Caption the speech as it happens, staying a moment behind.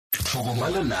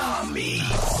Tfokomala Nami.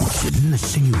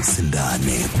 Hlengiwe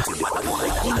Sindane.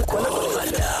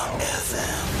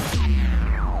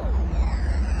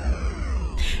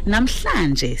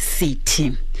 Namhlanje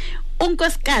sithi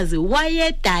unkosikazi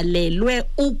wayedalelwe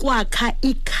ukwakha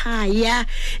ikhaya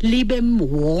libe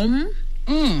warm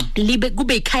libe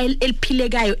kube ikhaya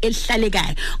eliphilekayo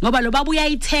elihlalekayo ngoba lo baba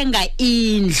uyayithenga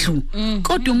indlu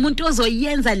kodwa umuntu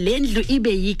ozoyenza lendlu ibe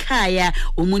yikhaya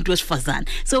umuntu wesifazana.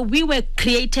 So we were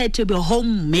created to be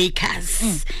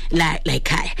homemakers like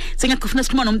ekhaya. Singakufuna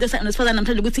sikhuluma nomuntu wesifazana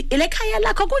namhlanje ukuthi ile khaya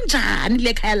lakho kunjani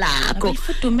le khaya lakho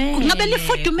ngabe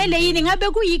lifudumele yini ngabe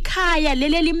kuyikhaya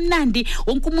leli limnandi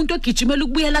wonke umuntu ogijimela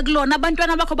ukubuyela kulona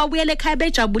abantwana bakho babuyele ekhaya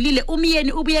bejabulile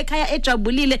umyeni ubuye ekhaya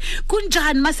ejabulile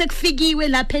kunjani mase kufikiwe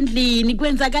lapha endlini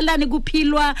kwenzakalani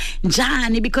kuphilwa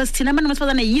njani because thina abantu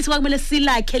besifazane yiso kwakumele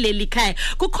silakhe leli khaya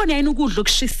kukhona yini ukudla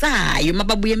okushisayo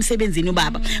mababuye emsebenzini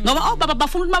ubaba ngoba obaba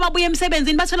bafuna ukuthi mababuye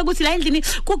emsebenzini bathola ukuthi la endlini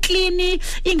ku clean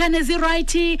ingane ezi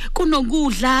right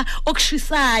kunokudla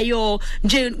okushisayo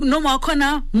nje noma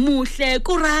khona muhle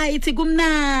ku right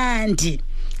kumnandi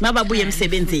mababuye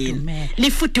emsebenzini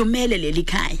lifudumele leli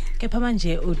khaya kepha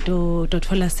manje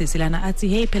utothola sisilana athi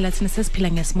hey phela thina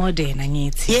sesiphila ngesimodern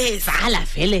ngithi yes hala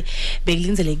vele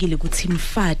bekulinzelekile ukuthi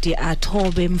mfati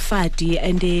athobe mfati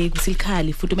ande kusilikhali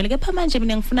ifudumele kepha manje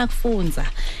mina ngifuna kufunza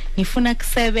ngifuna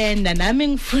kusebenza nami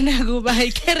ngifuna kuba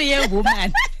i-career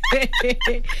woman.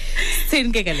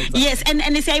 Yes and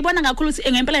siyayibona kakhulu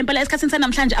ukuthi ngempela esikhathini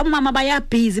sanamhlanje abomama baya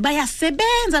busy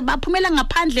bayasebenza baphumela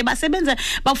ngaphandle basebenza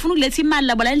bafuna ukuletha imali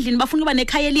labo la endlini bafuna kuba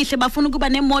nekhaya elihle bafuna kuba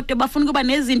nemoto bafuna kuba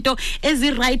nezinto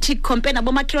ezi right compare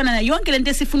nabomakhelwana na yonke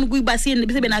lento esifuna ukuyiba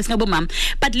sibe nayo singabomama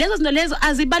but lezo zinto lezo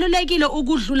azibalulekile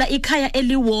ukudlula ikhaya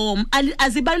eliwarm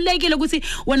azibalulekile ukuthi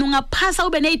wena ungaphasa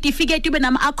ube necertificate ube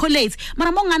nama accolades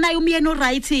mara monganayo umyeni o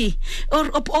right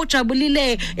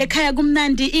ojabulile ekhaya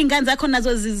kumnandi ingane zakho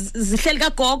nazo zihleli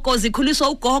kagogo zikhuliswa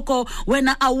ugogo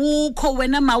wena awukho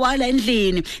wena mawala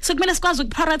endlini so kumele sikwazi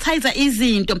ukuprioritize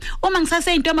izinto uma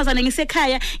ngisase intombazane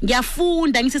ngisekhaya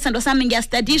ngiyafunda ngisisando sami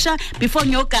ngiyastudisha before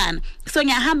ngiyogana so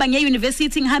ngiyahamba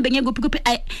ngeuniversity ngihambe ngekuphi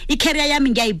i-career yami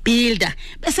ngiyayibuilda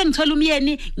bese ngithola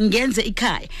umyeni ngenze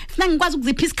ikhaya funa ngikwazi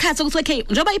ukuzipha isikhathi ukuthi okay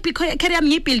njoba i-career yami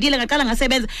ngiyibuildile ngaqala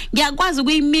ngasebenza ngiyakwazi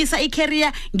ukuyimisa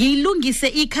i-career ngiyilungise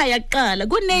ikhaya kuqala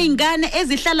kunezingane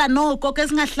ezihlala nogogo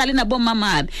esingahlali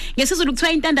nabomama ngesizulu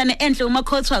kuthiwa intandane enhle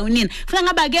umakhothwa unina funa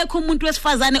ngaba akekho umuntu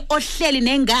wesifazane ohleli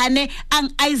nengane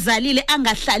ayizalile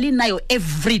angahlali nayo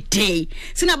every day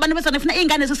singabantu besana funa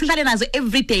ingane sesihlale nazo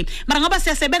every day mara ngoba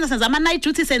siyasebenza senza ama night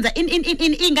duty senza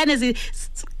ingane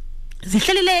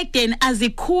zihlelile ekudeni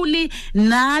azikhuli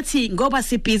nathi ngoba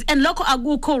sibhizi and lokho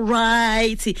akukho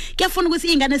right kuyafuna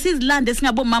ukuthi ingane sizilande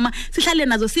singabomama sihlale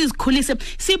nazo sizikhulise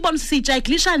sibone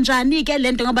sijayiklisha njani ke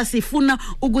lento ngoba sifuna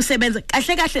ukusebenza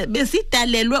kahle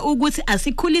besidalelwe ukuthi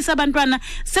asikhulise abantwana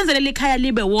senzele likhaya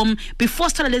libe warm before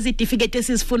sithola lezi certificate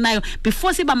esizifunayo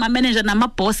before siba ama manager nama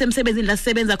boss emsebenzini la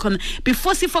sisebenza khona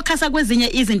before sifocusa kwezinye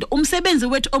izinto umsebenzi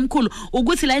wethu omkhulu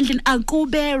ukuthi la endlini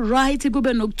akube right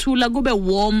kube nokuthula kube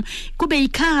warm kube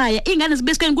ikhaya ingane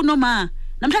zibesikeni kunoma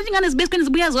namhlanje ingane zibesikeni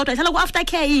zibuya zodwa ihlala ku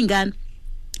aftercare ingane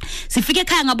sifike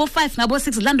ekhaya ngabo 5 ngabo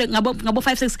 6 landwe ngabo 5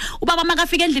 6 ubaba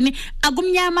makafika endlini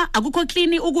akumnyama akukho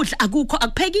clean ukudla akukho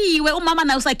akuphekiwe umama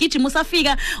naye usagijima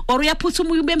usafika or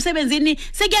uyaphuthuma ube emsebenzini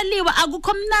sekuyaliwa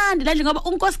akukho mnandi la ngoba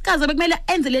unkosikazi bekumele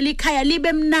enze leli khaya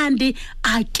libe mnandi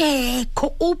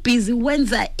akekho ubusy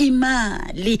wenza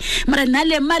imali mara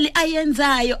nale mali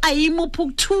ayenzayo ayimuphu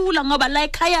ukuthula ngoba la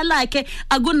ekhaya lakhe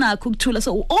akunakho ukuthula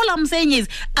so all I'm saying is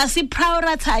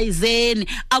asiprioritizeni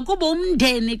akuba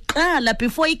umndeni qala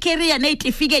before i-career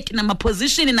ne-certificate nama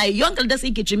position nayo yonke lento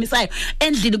sigijimisayo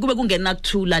endlini kube kungena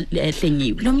kuthula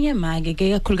Hlengiwe lo myema ke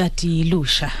kakhulukati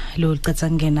lusha lo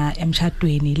licatha ngena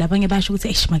emshadweni labanye basho ukuthi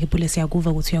eish make Pule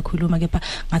siyakuva ukuthi uyakhuluma kepha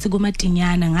ngathi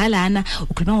kumatinyana ngalana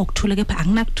ukhuluma ngokuthula kepha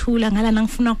anginakuthula ngalana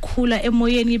ngifuna ukukhula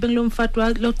emoyeni ngibe ngilomfati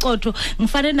locotho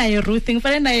ngifane naye Ruth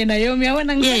ngifane naye Nami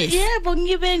yabona yebo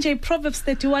ngibe nje Proverbs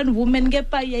 31 woman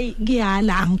kepha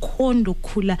ngiyala angikhondo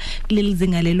ukukhula kuleli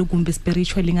zinga lelo kumbe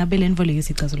spiritually ngabe lenvo leyo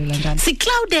sicazulula njani si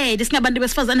clouded singabantu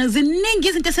besifazane ziningi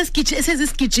izinto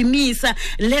esesisigijimisa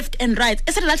left and right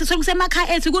eselathi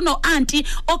sokusemakhaya ethi kuno auntie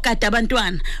ogada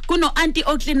abantwana kuno auntie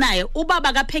ocleanayo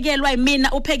ubaba kaphekelwa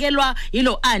mina uphekelwa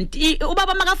yilo auntie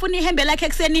ubaba makafuna ihembe lakhe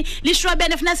ekseni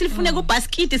lishwabene funa silifune ku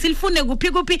basket silifune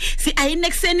kuphi si ayine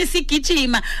ekseni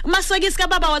sigijima masokisi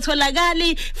kababa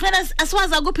watholakali funa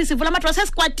aswaza kuphi sivula amadress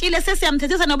sesikwatile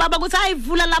sesiyamthethisa nobaba ukuthi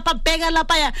ayivula lapha bheka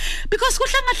lapha ya because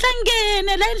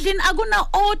kuhlangahlangene la endlini akuna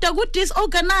order ku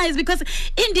disorganize because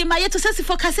indima yethu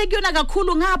sesifocuse kuyona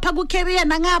kakhulu ngapha ku career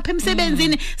nangapha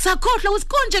emsebenzini sakhohlwa ukuthi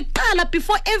konje kuqala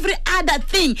before every other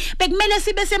thing bekumele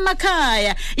sibe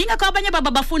semakhaya ingakho abanye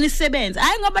baba bafuna isisebenza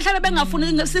hayi ngoba mhlawumbe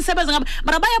bengafuni sisebenza ngaba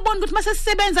mara bayabona ukuthi mase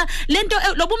sisebenza lento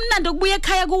lobumnandi okubuye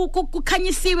ekhaya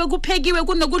kukhanyisiwe kuphekiwe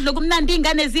kunokudla kumnandi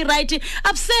ingane ezi right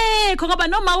absekho ngoba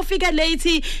noma ufika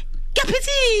late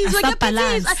Capitis,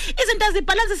 izinto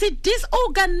ezibhalansi si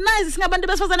disorganize singabantu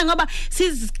besifazana ngoba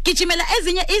sigijimela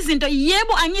ezinye izinto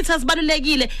yebo angithi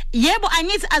asibalulekile yebo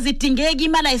angithi azidingeki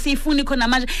imali ayisifuni khona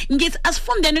manje ngithi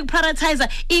asifundeni ukuprioritize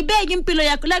ibeke impilo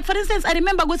yakho like for instance I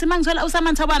remember ukuthi mangithola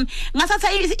uSamantha wami ngasatha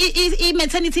I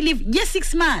maternity leave ye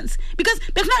 6 months because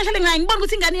bekufanele ngihlale ngayi ngibona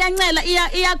ukuthi ingane iyancela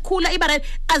iyakhula iba right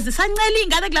azisancela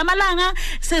ingane kulamalanga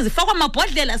sezifakwa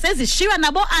amabhodlela sezishiwa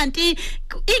nabo auntie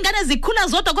ingane zikhula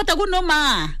zodwa kodwa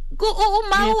kunoma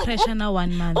pressure na 1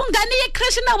 month ungani ye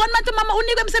crash na 1 month mama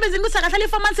unikwe emsebenzini ukuthi akahlala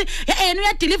 4 months yena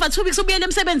uya deliver 2 weeks ubuyele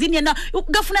emsebenzini yena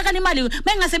kufuneka imali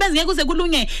mengasebenzi ngeke kuze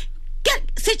kulunge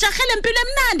sijahele impilo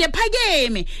emnandi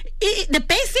ephakeme the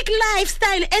basic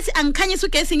lifestyle ethi angikhanyisa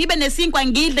ugesi ngibe nesinkwa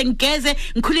ngidle ngigeze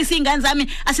ngikhulisa ingane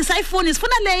zami asisayifuni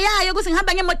sifuna le yayo ukuthi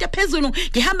ngihamba ngemoto ephezulu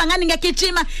ngihamba ngani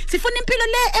ngiyagijima sifuna impilo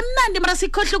le emnandi mara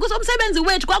sikhohle ukuthi umsebenzi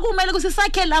wethu kwakumele ukuthi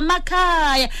sakhele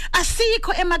amakhaya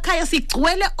asikho emakhaya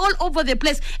sigcwele all over the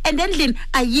place and endlini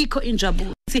ayikho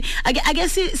injabulo ake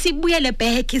sibuyele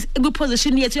back ku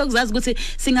position yethu yokuzazi ukuthi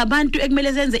singabantu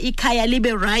ekumele senze ikhaya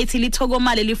libe right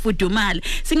lithokomale lifudumale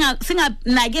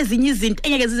singanake ezinye izinto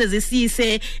engeke zize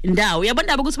zisise ndawo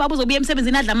yabona ukuthi baba uzobuya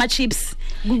emsebenzini adla ama chips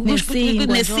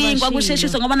kunesingwa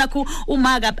kusheshiswa ngoba nakho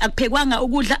umaka akuphekwanga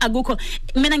ukudla akukho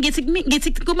mina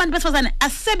ngithi kubantu besifazane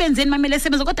asebenzeni mamele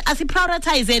sebenza kodwa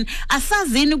asiprioritize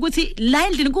asazini ukuthi la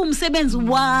endlini kuumsebenzi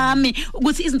wami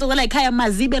ukuthi izinto zala ekhaya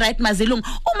mazibe right mazilunga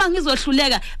uma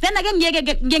ngizohluleka then ake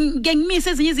ngiyeke ngimise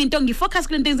ezinye izinto ngifocus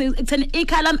kule nto ekutheni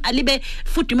ikhaya lami alibe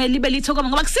fudumele libe lithokoma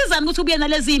ngoba kusizana ukuthi ubuye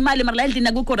nalezi imali mara la endlini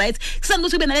akukho right kusizana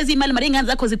ukuthi ube nalezi imali mara ingane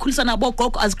zakho zikhuliswa nabo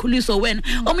gogo azikhuliswa wena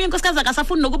omunye inkosikazi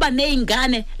akasafuni nokuba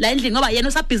nezingane la endlini ngoba yena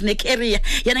usa business career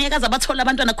yena ngeke azabathola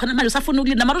abantwana khona manje usafuna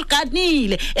ukulinda mara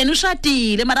ugadnile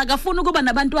ushadile mara akafuna ukuba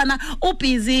nabantwana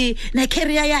ubusy ne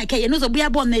career yakhe yena uzobuya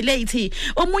bone late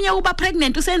omunye uba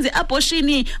pregnant usenze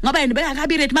abortion ngoba yena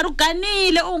bekakabi ready mara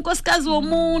uganile unkosikazi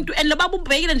womuntu and lobaba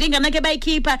ubhekile nje ingane yakhe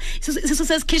bayikhipha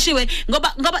sisesikhishiwe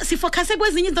ngoba sifocus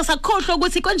kwezinye izinto sakhohlwa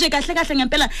ukuthi konje kahle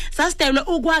ngempela sasitelwe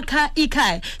ukwakha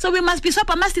ikhaya so we must be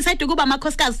sober must decide ukuba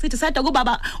amakhosikazi sithi decide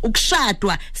ukuba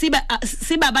ukushadwa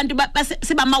siba abantu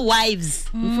siba ama wives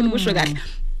ngifuna ukusho kahle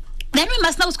then we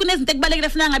must know ukuthi kunezinto ekubalekile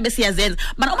funa ngabe siyazenza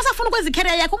mara uma safuna ukwenza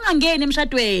icareer yakho ungangeni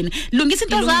emshadweni lungisa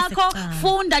into zakho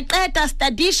funda qeda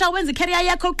studisha wenza icareer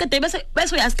yakho uqede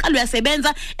bese uyasiqala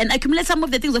uyasebenza and accumulate some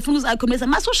of the things ofuna uzaccumulate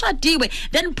masushadiwe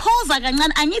then pause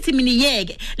kancane angithi mina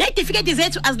iyeke le certificate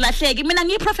zethu azilahleki mina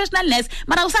ngiyi professional nurse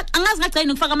mara angazi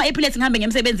ngagcina ukufaka ama epilepsy ngihambe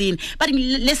ngemsebenzini but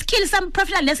le skill some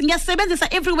professional nurse ngiyasebenzisa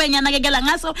everywhere ngiyanakekela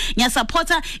ngaso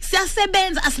ngiyasupporta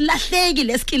siyasebenza asilahleki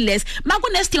le skill less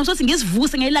makunesidingo sokuthi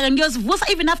ngisivuse ngeyilaka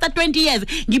ngiyozivusa even after 20 years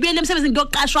ngibuyele emsebenzini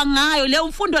ngiyoqashwa ngayo le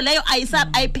mfundo leyo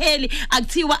ayipheli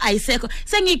akuthiwa ayisekho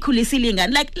sengikhulisile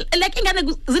ingane like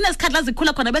ingane zinesikhathi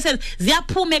zikhula khona bese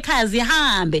ziyaphuma ekhaya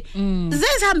zihambe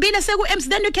zihambile seku MC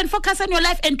then you can focus on your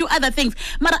life and do other things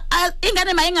mara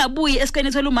ingane mayingabuyi esikweni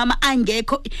ethola umama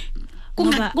angekho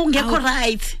kungekho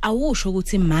right awusho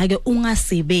ukuthi make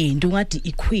ungasebenzi ungadi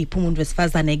equip umuntu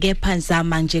wesifazane kepha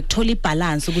nzama nje kuthola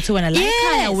ibalance ukuthi wena la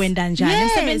ekhaya wenda njani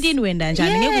emsebenzini wenda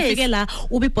njani ngeke ufike la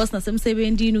ube boss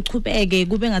nasemsebenzini uchubeke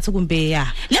kube ngathi kumbe ya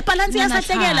le balance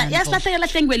yasahlekela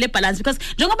Hlengiwe le balance because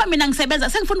njengoba mina ngisebenza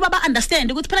sengifuna baba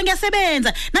understand ukuthi phela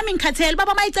ngiyasebenza nami ngikhathele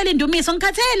baba mayicela indumiso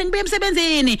ngikhathele ngibuye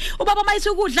emsebenzini ubaba mayithi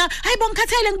ukudla hayibo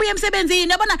ngikhathele ngibuye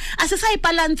emsebenzini yabona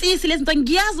asisayibalansisi lezi zinto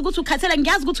ngiyazi ukuthi ukhathela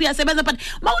ngiyazi ukuthi uyasebenza but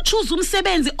mawuchoose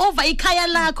umsebenzi over ikhaya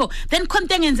lakho then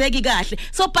konke engenzeki kahle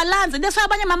so balance leso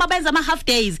abanye mama bayenza ama half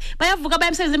days bayavuka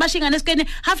bayemsebenzini bashingana esikweni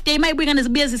half day mayibuye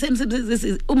nezibuye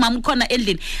umama ukhona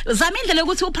endlini zama indlela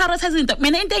ukuthi uprioritize into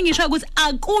mina into engisho ukuthi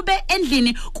akube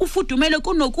endlini kufudumele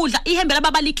kunokudla ihembe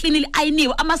lababa licleanile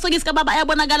ayiniwe amasokisi kababa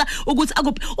ayabonakala ukuthi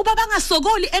akuphi ubaba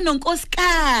ngasokoli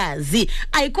enonkosikazi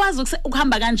ayikwazi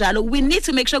ukuhamba kanjalo we need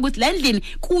to make sure ukuthi la endlini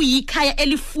kuyikhaya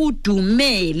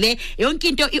elifudumele yonke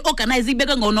into iorganize amanzi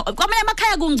ibeke ngono kwamanye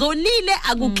amakhaya kungcolile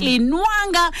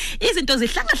akuklinwanga izinto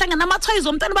zihlanga nama-toys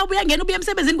omntwana babuya ngena ubuye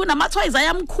emsebenzini kunama-toys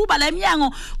ayamkhuba la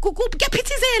eminyango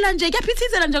kuyaphithizela nje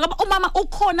ngoba umama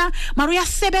ukhona mara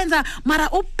uyasebenza mara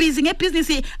ubhizi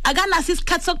ngebhizinisi akanasi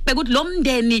isikhathi sokubheka ukuthi lo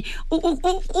mndeni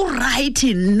u-right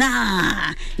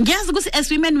na. Ngiyazi ukuthi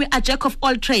as women we are jack of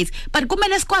all trades but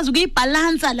kumele sikwazi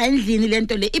ukuyibhalansa la endlini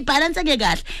lento le ibhalanseke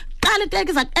kahle. Qala into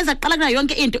ezaqala kunayo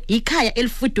yonke into ikhaya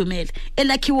elifudumele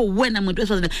elakhiwe wena muntu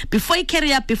wesifazane before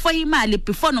i-career before imali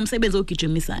before nomsebenzi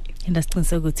ogijimisayo.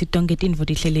 Ndasiqiniseka ukuthi tonke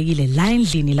indvodza ihlelekile la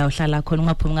endlini la uhlala khona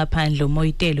ungaphumi ngaphandle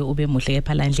umoyitelo ube muhle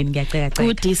epha la endlini ngiyaceka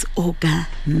good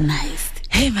disorganized.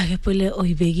 Hey make Pule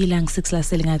oyibekile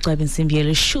ngi6 ngacwaba insimbi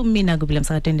ye10 mina kubile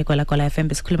msakatende kwala FM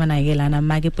besikhuluma naye lana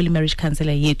make Pule marriage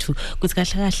counselor yethu kuthi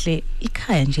kahle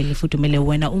ikhaya nje lifudumele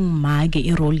wena ungumake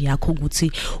irole yakho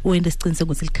ukuthi uwende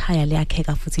isiqiniseko ukuthi ikhaya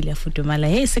liyakheka futhi liyafudumala.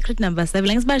 Hey secret number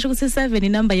 7 ngisibasho ukuthi 7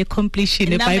 inumber ye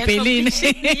completion eBhayibhelini.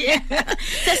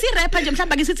 Sesirapha nje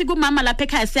mhlawumbe ngisithi kumama lapha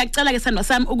ekhaya siyacela ke sandwa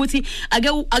sami ukuthi ake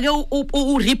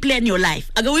u replan your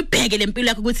life ake uyibheke lempilo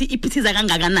yakho ukuthi iphithiza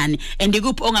kangakanani and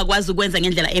ikuphi ongakwazi ukwenza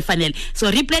ngendlela efanele.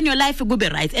 So replan your life kube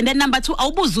right. And then number 2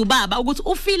 awubuza ubaba ukuthi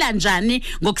ufila njani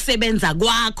ngokusebenza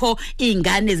kwakho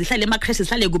ingane zihlale emakhreshi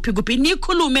zihlale kuphi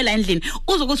nikhulume la endlini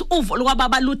uzokuthi uvo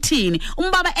lokwababa luthini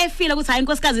umbaba efila ukuthi hayi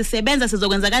inkosikazi isebenza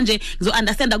sizokwenza kanje ngizo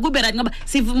understand kube right ngoba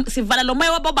sivala lo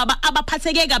moya wabo baba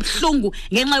abaphatheke kabuhlungu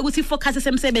ngenxa yokuthi ifocus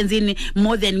esemsebenzini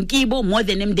more than kibo more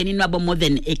than emndenini wabo more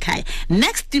than ekhaya.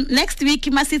 Next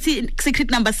week masithi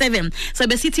secret number 7 so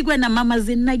besithi kwena mama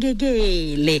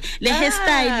zinakekele le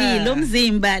style lo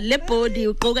mzimba le body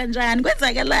uqoka kanjani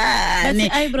kwenzakalani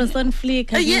that's eyebrows on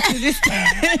flick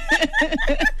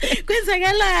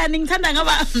kwenzakalani ngithanda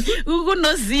ngoba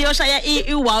kunoziyo shaya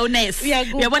i-wowness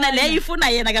uyabona le ifuna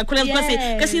yena kakhulu because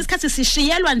kwesinye isikhathi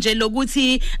sishiyelwa nje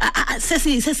lokuthi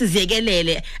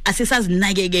sesiziyekelele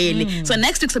asisazinakekeli. So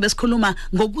next week sobe sikhuluma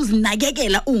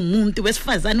ngokuzinakekela umuntu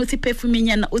wesifazane uthi perfume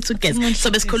inyana uthi ugesi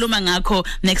sobe sikhuluma ngakho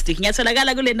next week.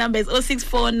 Ngiyatholakala kule numbers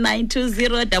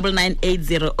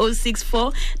 0649209980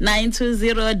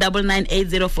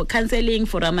 0649209980 for counseling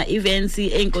for ama events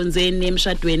enkonzweni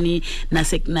emshadweni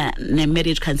ne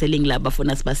marriage counseling laba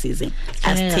funa sibasize.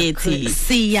 Asitsetsi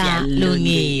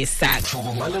Siyalungisa.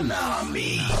 Tfokomala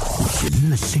Nami.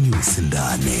 Hlengiwe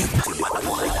Sindane.